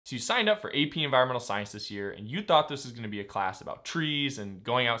So you signed up for AP Environmental Science this year and you thought this was going to be a class about trees and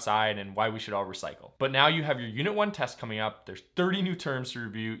going outside and why we should all recycle. But now you have your Unit 1 test coming up, there's 30 new terms to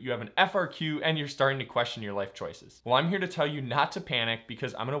review, you have an FRQ, and you're starting to question your life choices. Well, I'm here to tell you not to panic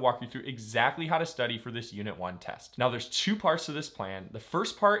because I'm going to walk you through exactly how to study for this Unit 1 test. Now there's two parts to this plan. The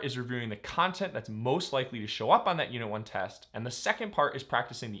first part is reviewing the content that's most likely to show up on that Unit 1 test, and the second part is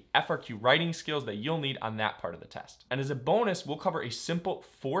practicing the FRQ writing skills that you'll need on that part of the test. And as a bonus, we'll cover a simple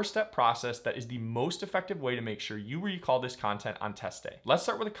 4-step process that is the most effective way to make sure you recall this content on test day. Let's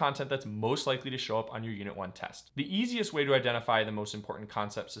start with the content that's most likely to show up on your Unit 1 test. The easiest way to identify the most important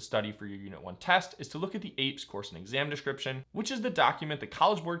concepts to study for your Unit 1 test is to look at the APES course and exam description, which is the document the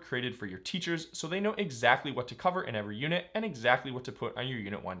College Board created for your teachers so they know exactly what to cover in every unit and exactly what to put on your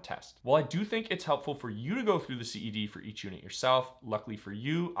Unit 1 test. While I do think it's helpful for you to go through the CED for each unit yourself, luckily for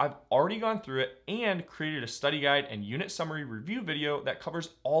you, I've already gone through it and created a study guide and unit summary review video that covers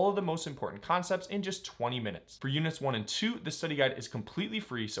all of the most important concepts in just 20 minutes. For units 1 and 2, this study guide is completely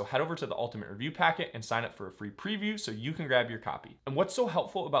free, so head over to the Ultimate Review Packet and sign up for a free preview so you can grab your copy. And what's so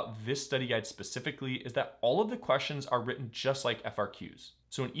helpful about this study guide specifically is that all of the questions are written just like FRQs.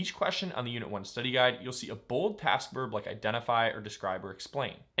 So in each question on the Unit 1 study guide, you'll see a bold task verb like identify or describe or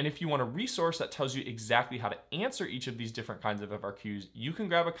explain. And if you want a resource that tells you exactly how to answer each of these different kinds of FRQs, you can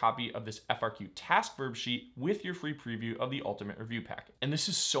grab a copy of this FRQ task verb sheet with your free preview of the Ultimate Review Packet. And this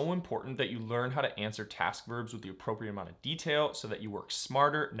is so important that you learn how to answer task verbs with the appropriate amount of detail so that you work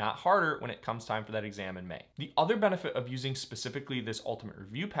smarter, not harder, when it comes time for that exam in May. The other benefit of using specifically this Ultimate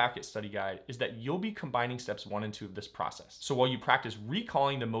Review Packet study guide is that you'll be combining steps 1 and 2 of this process. So while you practice recalling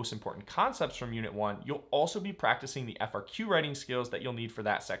the most important concepts from Unit 1, you'll also be practicing the FRQ writing skills that you'll need for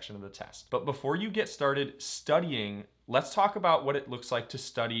that section of the test. But before you get started studying, let's talk about what it looks like to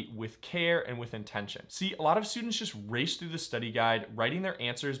study with care and with intention. See, a lot of students just race through the study guide, writing their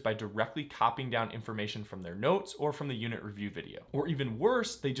answers by directly copying down information from their notes or from the unit review video. Or even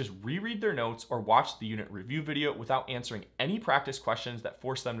worse, they just reread their notes or watch the unit review video without answering any practice questions that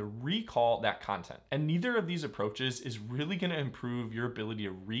force them to recall that content. And neither of these approaches is really going to improve your ability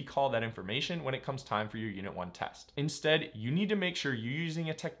to recall that information when it comes time for your Unit 1 test. Instead, you need to make sure you're using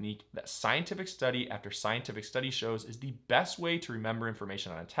a technique that scientific study after scientific study shows is the best way to remember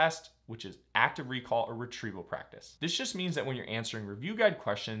information on a test, which is active recall or retrieval practice. This just means that when you're answering review guide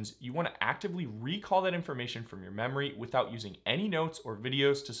questions, you want to actively recall that information from your memory without using any notes or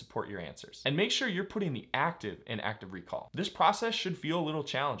videos to support your answers. And make sure you're putting the active in active recall. This process should feel a little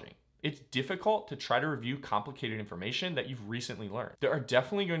challenging. It's difficult to try to review complicated information that you've recently learned. There are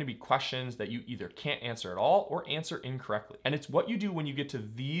definitely going to be questions that you either can't answer at all or answer incorrectly. And it's what you do when you get to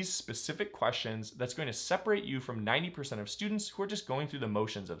these specific questions that's going to separate you from 90% of students who are just going through the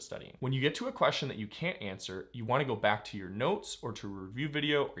motions of studying. When you get to a question that you can't answer, you want to go back to your notes or to a review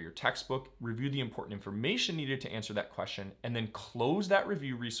video or your textbook, review the important information needed to answer that question, and then close that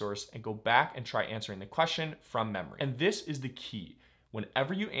review resource and go back and try answering the question from memory. And this is the key.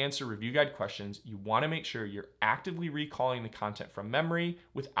 Whenever you answer review guide questions, you want to make sure you're actively recalling the content from memory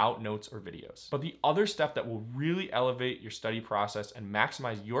without notes or videos. But the other step that will really elevate your study process and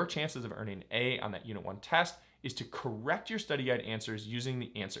maximize your chances of earning an A on that Unit 1 test is to correct your study guide answers using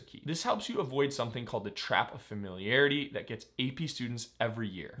the answer key. This helps you avoid something called the trap of familiarity that gets AP students every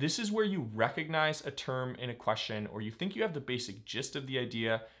year. This is where you recognize a term in a question or you think you have the basic gist of the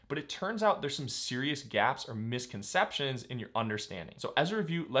idea, but it turns out there's some serious gaps or misconceptions in your understanding. So as a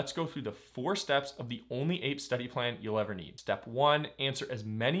review, let's go through the 4 steps of the only APE study plan you'll ever need. Step 1, answer as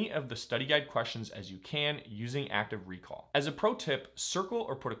many of the study guide questions as you can using active recall. As a pro tip, circle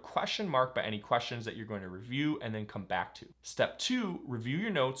or put a question mark by any questions that you're going to review and then come back to. Step 2, review your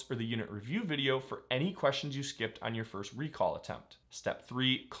notes or the unit review video for any questions you skipped on your first recall attempt. Step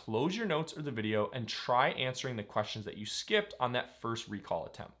 3, close your notes or the video and try answering the questions that you skipped on that first recall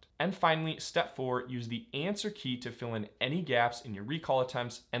attempt. And finally, step 4, use the answer key to fill in any gaps in your recall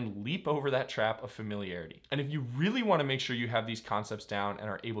attempts and leap over that trap of familiarity. And if you really want to make sure you have these concepts down and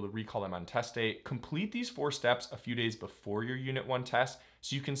are able to recall them on test day, complete these 4 steps a few days before your Unit 1 test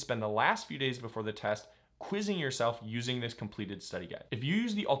so you can spend the last few days before the test quizzing yourself using this completed study guide. If you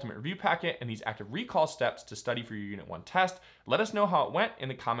use the Ultimate Review Packet and these active recall steps to study for your Unit 1 test, let us know how it went in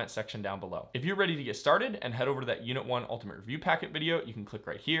the comment section down below. If you're ready to get started and head over to that Unit 1 Ultimate Review Packet video, you can click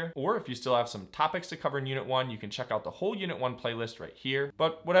right here. Or if you still have some topics to cover in Unit 1, you can check out the whole Unit 1 playlist right here.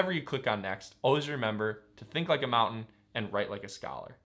 But whatever you click on next, always remember to think like a mountain and write like a scholar.